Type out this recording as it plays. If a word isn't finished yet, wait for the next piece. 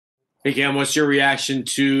Hey, Cam, what's your reaction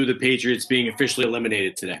to the Patriots being officially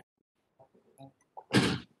eliminated today?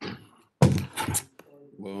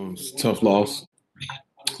 Well, it's a tough loss.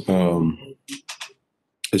 Um,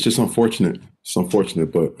 it's just unfortunate. It's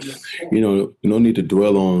unfortunate, but no need to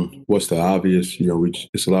dwell on what's the obvious.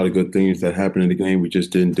 It's a lot of good things that happened in the game. We just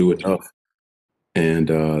didn't do enough, and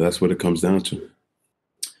that's what it comes down to.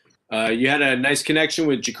 You had a nice connection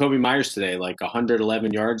with Jacoby Myers today, like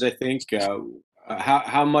 111 yards, I think.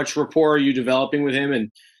 How much rapport are you developing with him?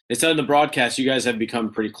 And it said in the broadcast you guys have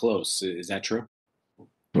become pretty close. Is that true?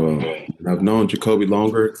 I've known Jacoby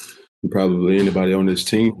longer than probably anybody on this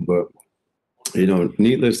team, but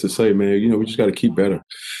needless to say, man, we just got to keep better.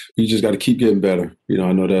 You just got to keep getting better.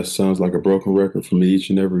 I know that sounds like a broken record for me each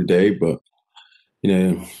and every day, but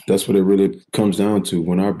that's what it really comes down to.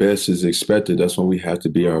 When our best is expected, that's when we have to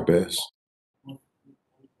be our best.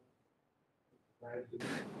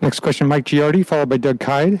 Next question, Mike Giardi, followed by Doug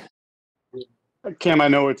Kyed. Cam, I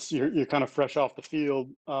know you're kind of fresh off the field,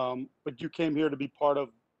 but you came here to be part of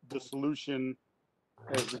the solution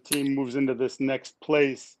as the team moves into this next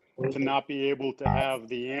place. To not be able to have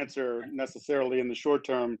the answer necessarily in the short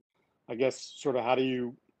term, I guess sort of how do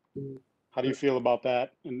you feel about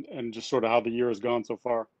that and just sort of how the year has gone so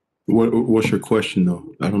far? What's your question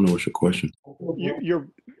though? I don't know what's your question.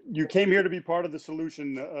 You came here to be part of the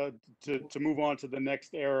solution to move on to the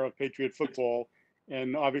next era of Patriot football,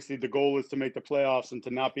 and obviously the goal is to make the playoffs, and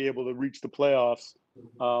to not be able to reach the playoffs.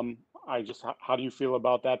 How do you feel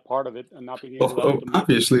about that part of it and not being able to?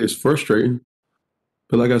 Obviously, it's frustrating.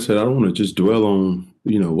 But like I said, I don't want to just dwell on,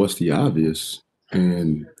 what's the obvious.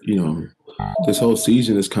 And, this whole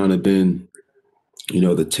season has kind of been,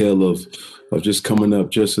 the tale of just coming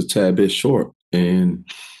up just a tad bit short. And,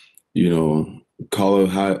 call it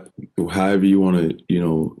however you want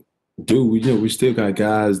to, do. We still got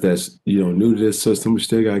guys that's, new to this system. We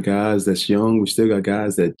still got guys that's young. We still got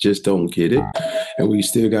guys that just don't get it. And we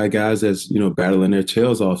still got guys that's, battling their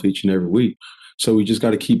tails off each and every week. So we just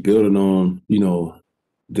got to keep building on,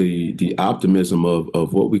 the optimism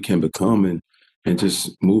of what we can become and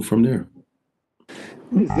just move from there.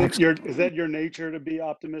 Is that your nature to be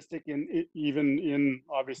optimistic even in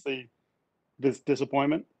obviously this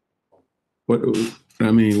disappointment? What do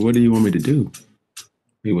you want me to do?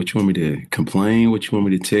 What you want me to complain? What you want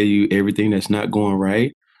me to tell you everything that's not going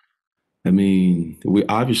right? We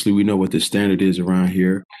know what the standard is around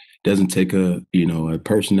here. It doesn't take a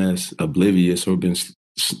person that's oblivious or been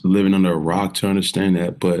living under a rock to understand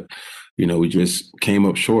that, but we just came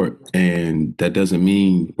up short, and that doesn't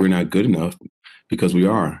mean we're not good enough, because we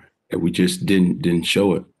are, and we just didn't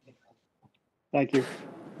show it. Thank you.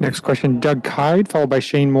 Next question, Doug Kyed, followed by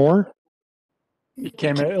Shane Moore.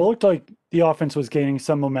 It looked like the offense was gaining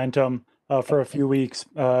some momentum for a few weeks,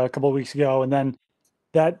 a couple of weeks ago, and then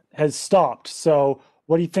that has stopped. So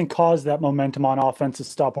what do you think caused that momentum on offense to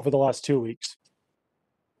stop over the last 2 weeks?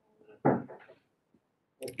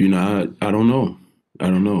 I don't know.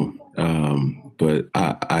 But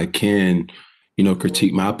I can,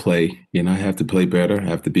 critique my play, and I have to play better,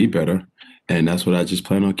 have to be better. And that's what I just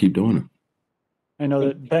plan on keep doing. I know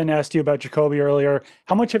that Ben asked you about Jacoby earlier.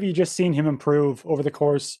 How much have you just seen him improve over the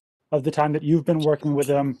course of the time that you've been working with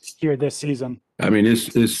him here this season?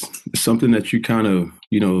 It's something that you kind of,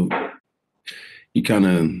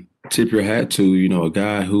 tip your hat to, a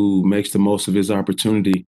guy who makes the most of his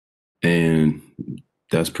opportunity, and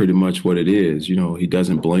that's pretty much what it is. He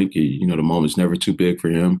doesn't blink. The moment's never too big for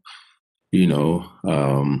him.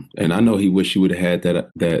 And I know he wished he would have had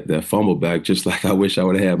that fumble back, just like I wish I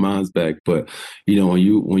would have had mine back. But when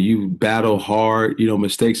you battle hard,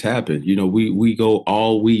 mistakes happen. We go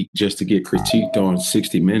all week just to get critiqued on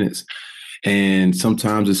 60 minutes. And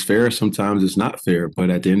sometimes it's fair, sometimes it's not fair. But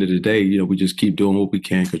at the end of the day, we just keep doing what we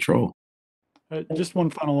can control. Just one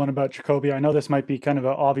final one about Jacoby. I know this might be kind of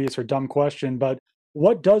an obvious or dumb question, but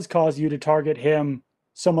what does cause you to target him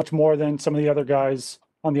so much more than some of the other guys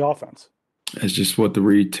on the offense? That's just what the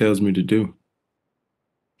read tells me to do.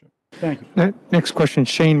 Thank you. Next question,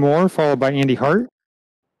 Shane Moore, followed by Andy Hart.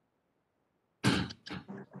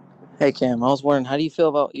 Hey, Cam, I was wondering, how do you feel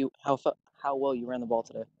about how well you ran the ball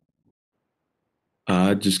today?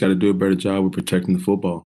 I just got to do a better job with protecting the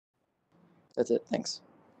football. That's it. Thanks.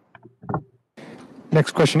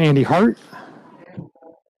 Next question, Andy Hart.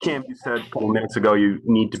 Cam, you said a couple minutes ago you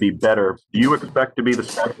need to be better. Do you expect to be the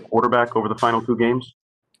starting quarterback over the final 2 games?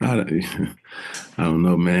 I don't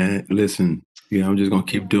know, man. Listen, I'm just going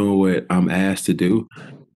to keep doing what I'm asked to do.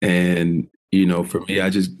 And, for me, I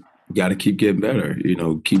just got to keep getting better,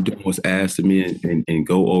 keep doing what's asked of me and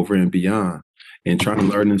go over and beyond and trying to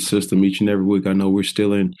learn the system each and every week. I know we're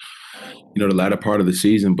still in the latter part of the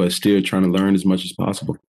season, but still trying to learn as much as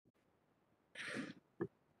possible.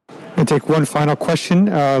 We'll take one final question.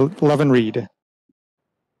 Levin Reed.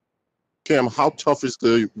 Cam, how tough is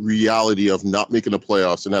the reality of not making the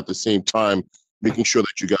playoffs and at the same time making sure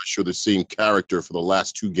that you guys show the same character for the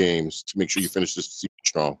last 2 games to make sure you finish this season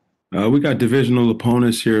strong? We got divisional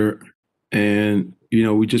opponents here, and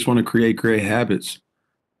we just want to create great habits.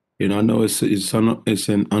 I know it's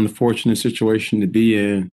an unfortunate situation to be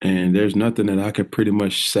in, and there's nothing that I could pretty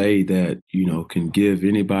much say that can give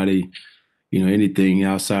anybody anything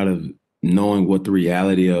outside of knowing what the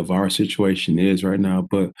reality of our situation is right now.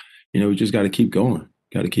 But we just got to keep going.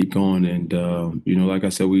 And like I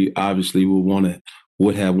said, we obviously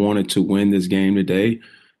would have wanted to win this game today,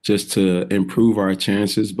 just to improve our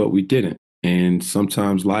chances, but we didn't. And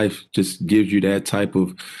sometimes life just gives you that type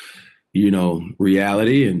of,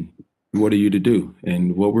 reality, and what are you to do?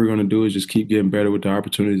 And what we're going to do is just keep getting better with the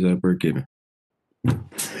opportunities that we're given.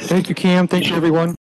 Thank you, Cam. Thank you, everyone.